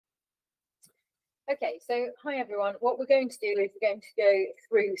Okay, so hi everyone. What we're going to do is we're going to go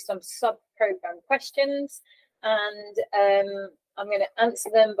through some sub-program questions, and I'm going to answer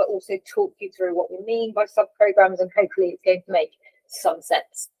them, but also talk you through what we mean by sub-programs, and hopefully it's going to make some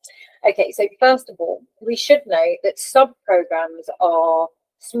sense. Okay, so first of all, we should know that sub-programs are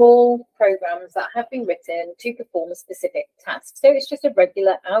small programs that have been written to perform a specific task. So it's just a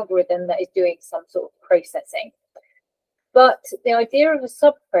regular algorithm that is doing some sort of processing. But the idea of a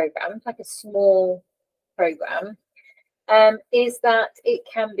subprogram, like a small program, is that it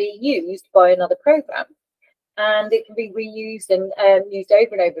can be used by another program, and it can be reused and used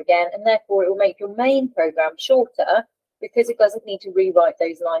over and over again, and therefore it will make your main program shorter because it doesn't need to rewrite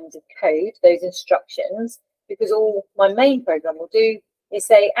those lines of code, those instructions, because all my main program will do is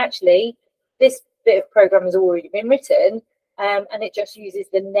say, actually, this bit of program has already been written, and it just uses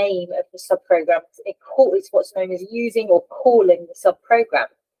the name of the subprogram. It's what's known as using or calling the subprogram.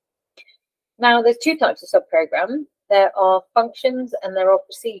 Now, there's two types of subprogram. There are functions and there are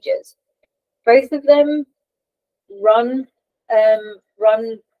procedures. Both of them run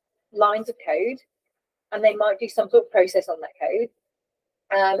lines of code, and they might do some sort of process on that code.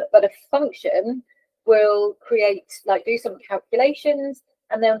 But a function will do some calculations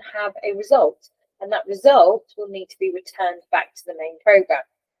and then have a result. And that result will need to be returned back to the main program.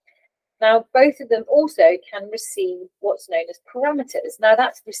 Now, both of them also can receive what's known as parameters. Now,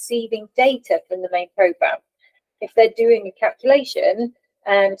 that's receiving data from the main program. If they're doing a calculation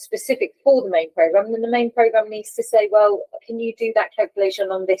specific for the main program, then the main program needs to say, well, can you do that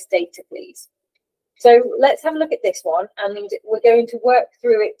calculation on this data, please? So let's have a look at this one, and we're going to work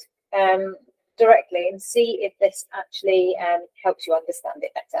through it directly and see if this actually helps you understand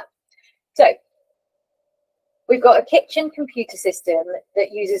it better. So we've got a kitchen computer system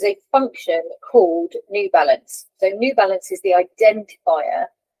that uses a function called new balance. So new balance is the identifier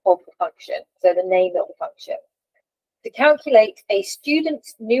of the function, so the name of the function, to calculate a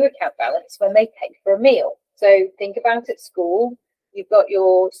student's new account balance when they pay for a meal. So think about at school, you've got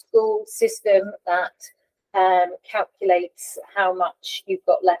your school system that calculates how much you've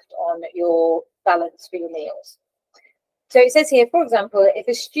got left on your balance for your meals. So it says here, for example, if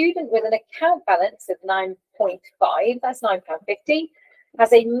a student with an account balance of 9.5, that's £9.50,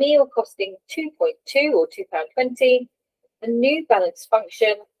 has a meal costing 2.2 or £2.20, the new balance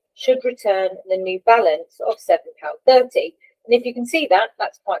function should return the new balance of £7.30. And if you can see that,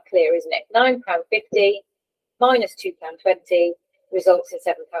 that's quite clear, isn't it? £9.50 minus £2.20 results in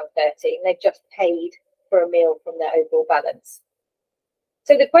 £7.30, and they've just paid for a meal from their overall balance.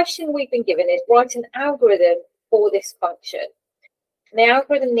 So the question we've been given is write an algorithm for this function. And the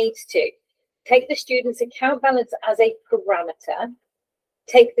algorithm needs to take the student's account balance as a parameter,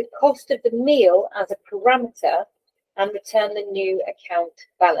 take the cost of the meal as a parameter, and return the new account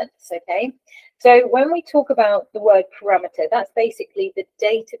balance, okay? So when we talk about the word parameter, that's basically the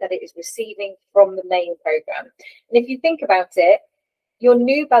data that it is receiving from the main program. And if you think about it, your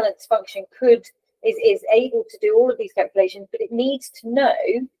new balance function is able to do all of these calculations, but it needs to know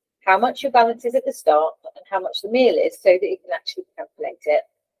how much your balance is at the start and how much the meal is so that it can actually calculate it.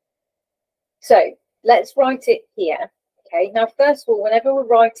 So let's write it here. Okay, now first of all, whenever we're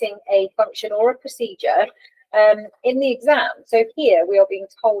writing a function or a procedure in the exam, so here we are being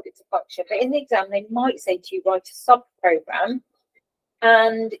told it's a function, but in the exam they might say to you, write a subprogram,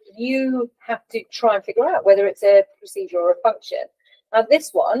 and you have to try and figure out whether it's a procedure or a function. Now this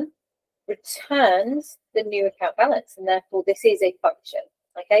one returns the new account balance, and therefore this is a function.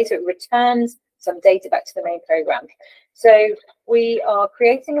 Okay, so it returns some data back to the main program. So we are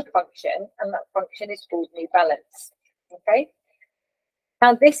creating a function, and that function is called new balance. Okay,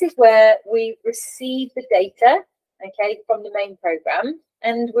 now this is where we receive the data, okay, from the main program,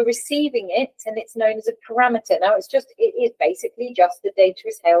 and we're receiving it, and it's known as a parameter. Now it is basically just the data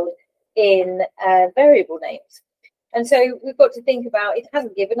is held in variable names. And so we've got to think about, it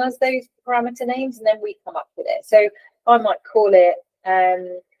hasn't given us those parameter names, and then we come up with it. So I might call it,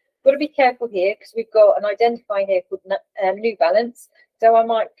 got to be careful here because we've got an identifier here called new balance. So I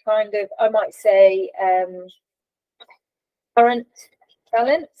might say current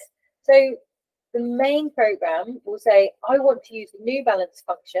balance. So the main program will say, I want to use the new balance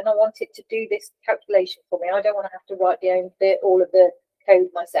function. I want it to do this calculation for me. I don't want to have to write all of the code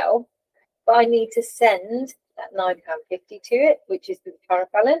myself, but I need to send that £9.50 to it, which is the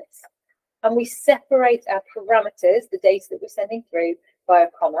current balance. And we separate our parameters, the data that we're sending through, by a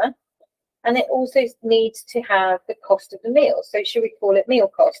comma. And it also needs to have the cost of the meal. So should we call it meal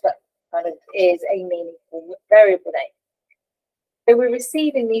cost? That kind of is a meaningful variable name. So we're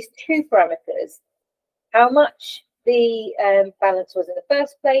receiving these two parameters, how much the balance was in the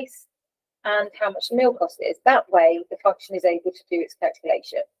first place, and how much the meal cost is. That way, the function is able to do its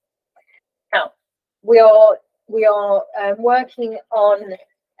calculation. Now, we are working on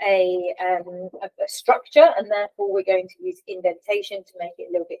a structure, and therefore we're going to use indentation to make it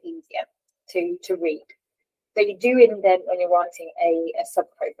a little bit easier to read. So you do indent when you're writing a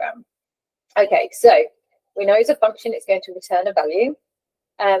subprogram. Okay, so we know it's a function, it's going to return a value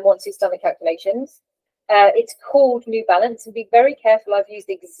once it's done the calculations. It's called new balance, and be very careful. I've used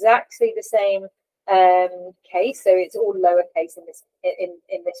exactly the same case, so it's all lowercase in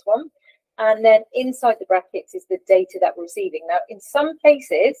this one. And then inside the brackets is the data that we're receiving. Now, in some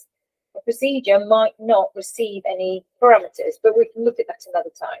cases, the procedure might not receive any parameters, but we can look at that another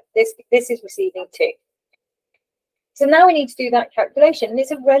time. This is receiving 2. So now we need to do that calculation, and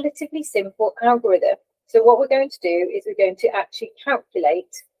it's a relatively simple algorithm. So what we're going to do is we're going to actually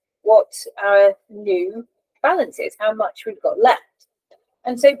calculate what our new balance is, how much we've got left.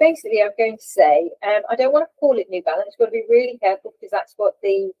 And so basically I'm going to say, I don't want to call it new balance. We've got to be really careful because that's what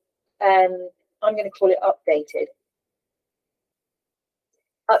the, I'm going to call it updated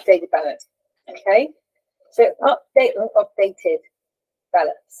balance. Okay, so updated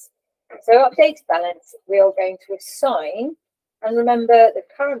balance. So updated balance, we are going to assign, and remember the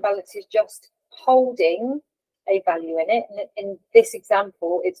current balance is just holding a value in it, and in this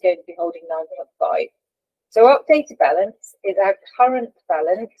example it's going to be holding 9.5. So updated balance is our current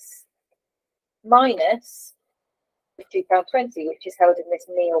balance minus £2.20, which is held in this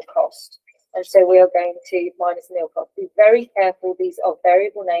meal cost. And so we are going to minus meal cost. Be very careful, these are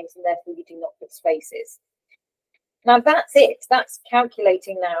variable names and therefore you do not put spaces. Now that's it, that's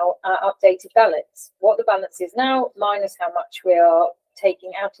calculating now our updated balance. What the balance is now minus how much we are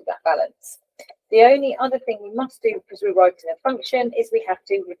taking out of that balance. The only other thing we must do, because we're writing a function, is we have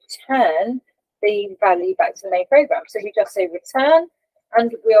to return the value back to the main program. So we just say return,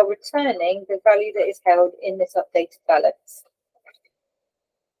 and we are returning the value that is held in this updated balance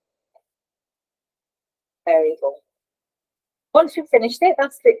variable. Once we've finished it,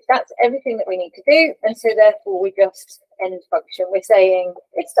 that's everything that we need to do, and so therefore we just end function. We're saying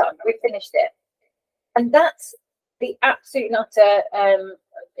it's done, we've finished it, and that's the absolute and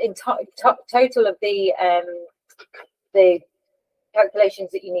utter total of the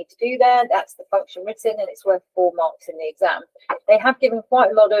calculations that you need to do there. That's the function written, and it's worth 4 marks in the exam. They have given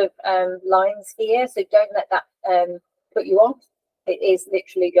quite a lot of lines here, so don't let that put you off. It is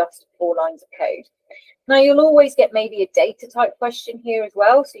literally just 4 lines of code. Now you'll always get maybe a data type question here as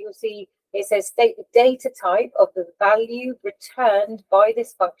well. So you'll see it says state the data type of the value returned by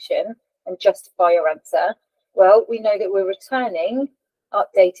this function and justify your answer. Well, we know that we're returning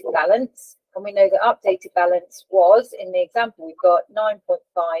updated balance, and we know that updated balance was, in the example, we've got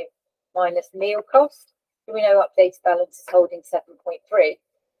 9.5 minus meal cost. So we know updated balance is holding 7.3.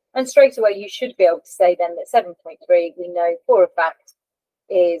 And straight away, you should be able to say then that 7.3, we know for a fact,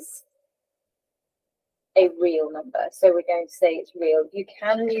 is a real number. So we're going to say it's real. You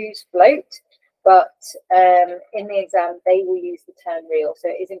can use float, but in the exam, they will use the term real. So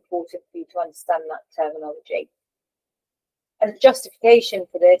it is important for you to understand that terminology. And the justification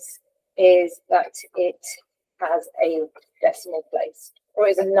for this is that it has a decimal place, or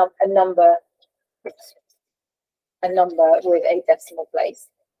is a number with a decimal place.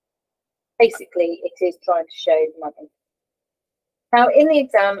 Basically, it is trying to show money. Now, in the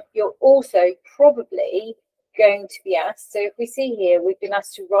exam, you're also probably going to be asked, so if we see here, we've been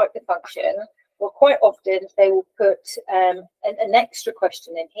asked to write the function. Well, quite often they will put an extra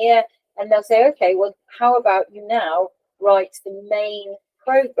question in here, and they'll say, okay, well, how about you now write the main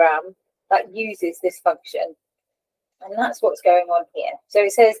program that uses this function? And that's what's going on here. So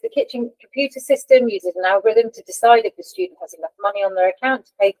it says the kitchen computer system uses an algorithm to decide if the student has enough money on their account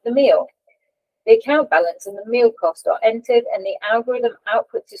to pay for the meal. The account balance and the meal cost are entered, and the algorithm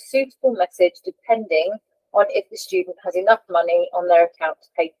outputs a suitable message depending on if the student has enough money on their account to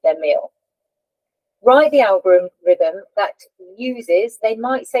pay for their meal. Write the algorithm that uses, they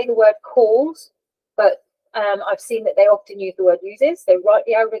might say the word calls, but I've seen that they often use the word uses. So write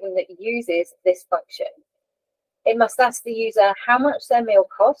the algorithm that uses this function. It must ask the user how much their meal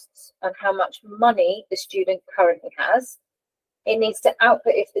costs and how much money the student currently has. It needs to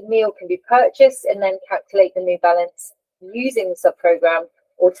output if the meal can be purchased and then calculate the new balance using the subprogram,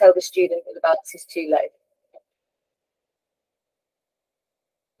 or tell the student that the balance is too low.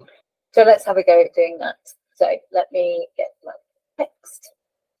 So let's have a go at doing that. So let me get my text.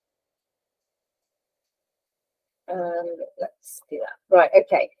 Let's do that. Right,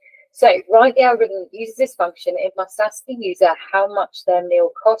 okay. So write the algorithm that uses this function. It must ask the user how much their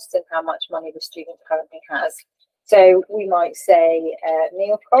meal costs and how much money the student currently has. So we might say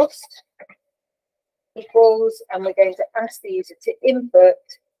meal cost equals, and we're going to ask the user to input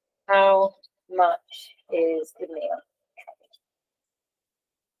how much is the meal.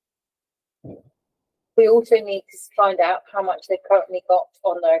 We also need to find out how much they've currently got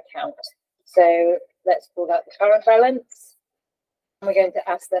on their account. So let's pull out the current balance. And we're going to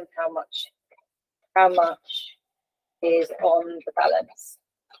ask them how much is on the balance.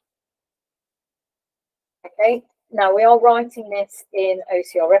 Okay, now we are writing this in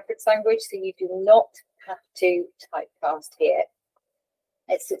OCR reference language, so you do not have to typecast here.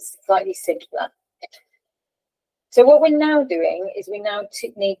 It's slightly simpler. So what we're now doing is we now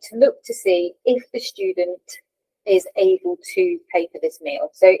need to look to see if the student is able to pay for this meal.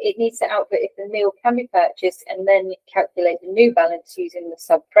 So it needs to output if the meal can be purchased and then calculate the new balance using the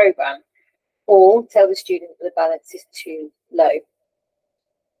subprogram, or tell the student that the balance is too low.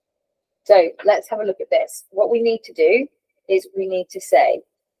 So let's have a look at this. What we need to do is we need to say,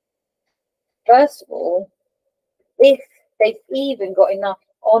 first of all, if they've even got enough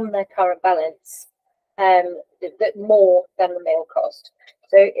on their current balance that more than the meal cost.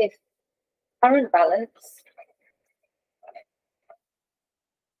 So if current balance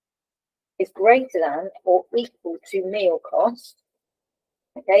is greater than or equal to meal cost,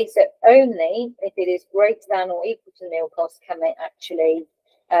 okay, so only if it is greater than or equal to meal cost can they actually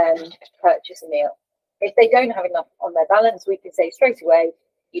purchase a meal. If they don't have enough on their balance, we can say straight away,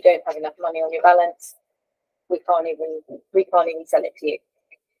 you don't have enough money on your balance. We can't even sell it to you.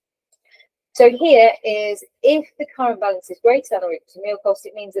 So here is if the current balance is greater than or equal to meal cost,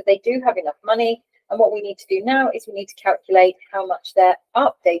 it means that they do have enough money. And what we need to do now is we need to calculate how much their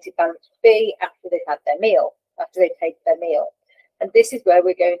updated balance would be after they've had their meal, after they've taken their meal. And this is where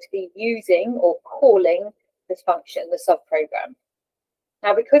we're going to be using or calling this function, the subprogram.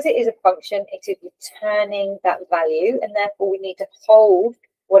 Now, because it is a function, it is returning that value, and therefore we need to hold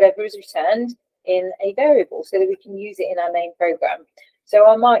whatever is returned in a variable so that we can use it in our main program. So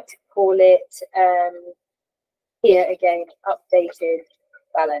I might call it here again, updated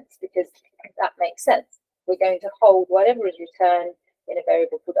balance, because that makes sense. We're going to hold whatever is returned in a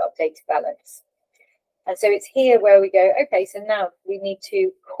variable called updated balance. And so it's here where we go, okay, so now we need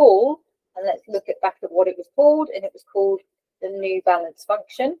to call, and let's look back at what it was called, and it was called the new balance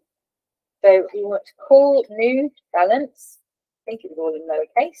function. So we want to call new balance. I think it was all in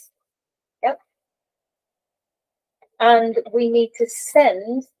lowercase. Yep. And we need to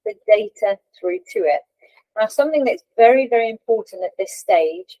send the data through to it. Now, something that's very, very important at this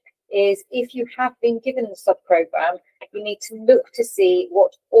stage is if you have been given the subprogram, you need to look to see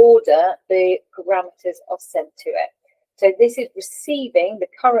what order the parameters are sent to it. So this is receiving the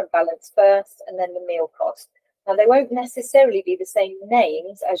current balance first and then the meal cost. Now, they won't necessarily be the same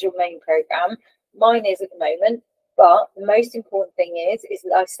names as your main program. Mine is at the moment, but the most important thing is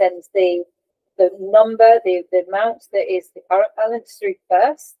that I send the number, the amount that is the current balance through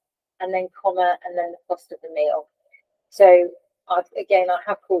first, and then comma, and then the cost of the meal. So I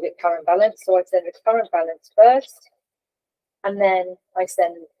have called it current balance. So I send the current balance first, and then I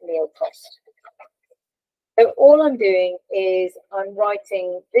send meal cost. So all I'm doing is I'm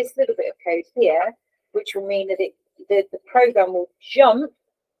writing this little bit of code here, which will mean that the program will jump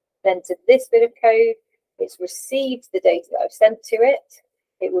then to this bit of code. It's received the data that I've sent to it.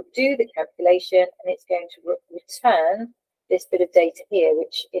 It will do the calculation, and it's going to return this bit of data here,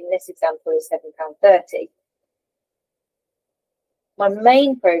 which in this example is £7.30. My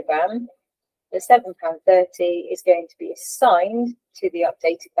main program, the £7.30, is going to be assigned to the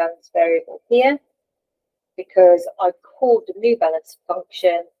updated balance variable here, because I've called the new balance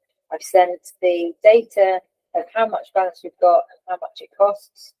function. I've sent the data of how much balance we've got and how much it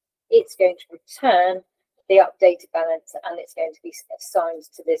costs. It's going to return the updated balance, and it's going to be assigned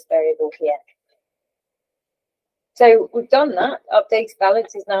to this variable here. So we've done that. Updated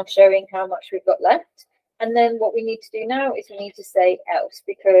balance is now showing how much we've got left. And then what we need to do now is we need to say else,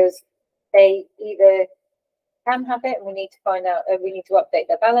 because they either can have it and we need to find out, we need to update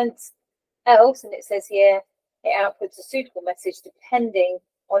their balance, else, and it says here, it outputs a suitable message depending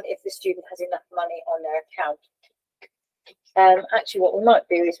on if the student has enough money on their account. Actually, what we might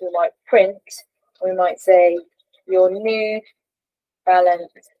do is we might print, we might say your new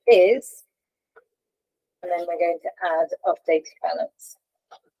balance is, and then we're going to add updated balance.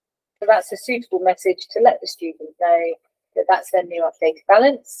 So that's a suitable message to let the student know that that's their new updated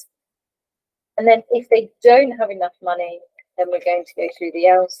balance. And then if they don't have enough money, then we're going to go through the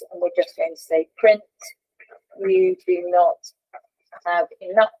else, and we're just going to say print, you do not have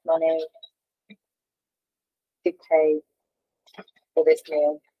enough money to pay for this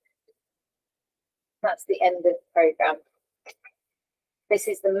meal. That's the end of the program. This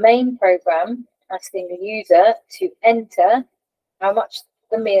is the main program, asking the user to enter how much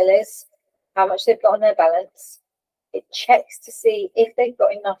the meal is, how much they've got on their balance. It checks to see if they've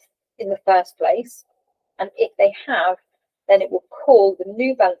got enough in the first place. And if they have, then it will call the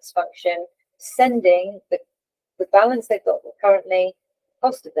new balance function, sending the balance they've got currently,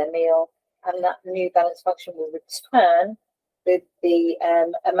 cost of their meal, and that new balance function will return the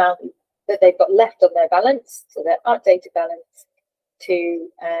amount that they've got left on their balance, so their updated balance, to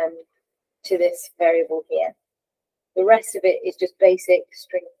this variable here. The rest of it is just basic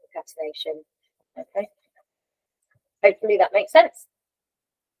string concatenation. Okay. Hopefully that makes sense.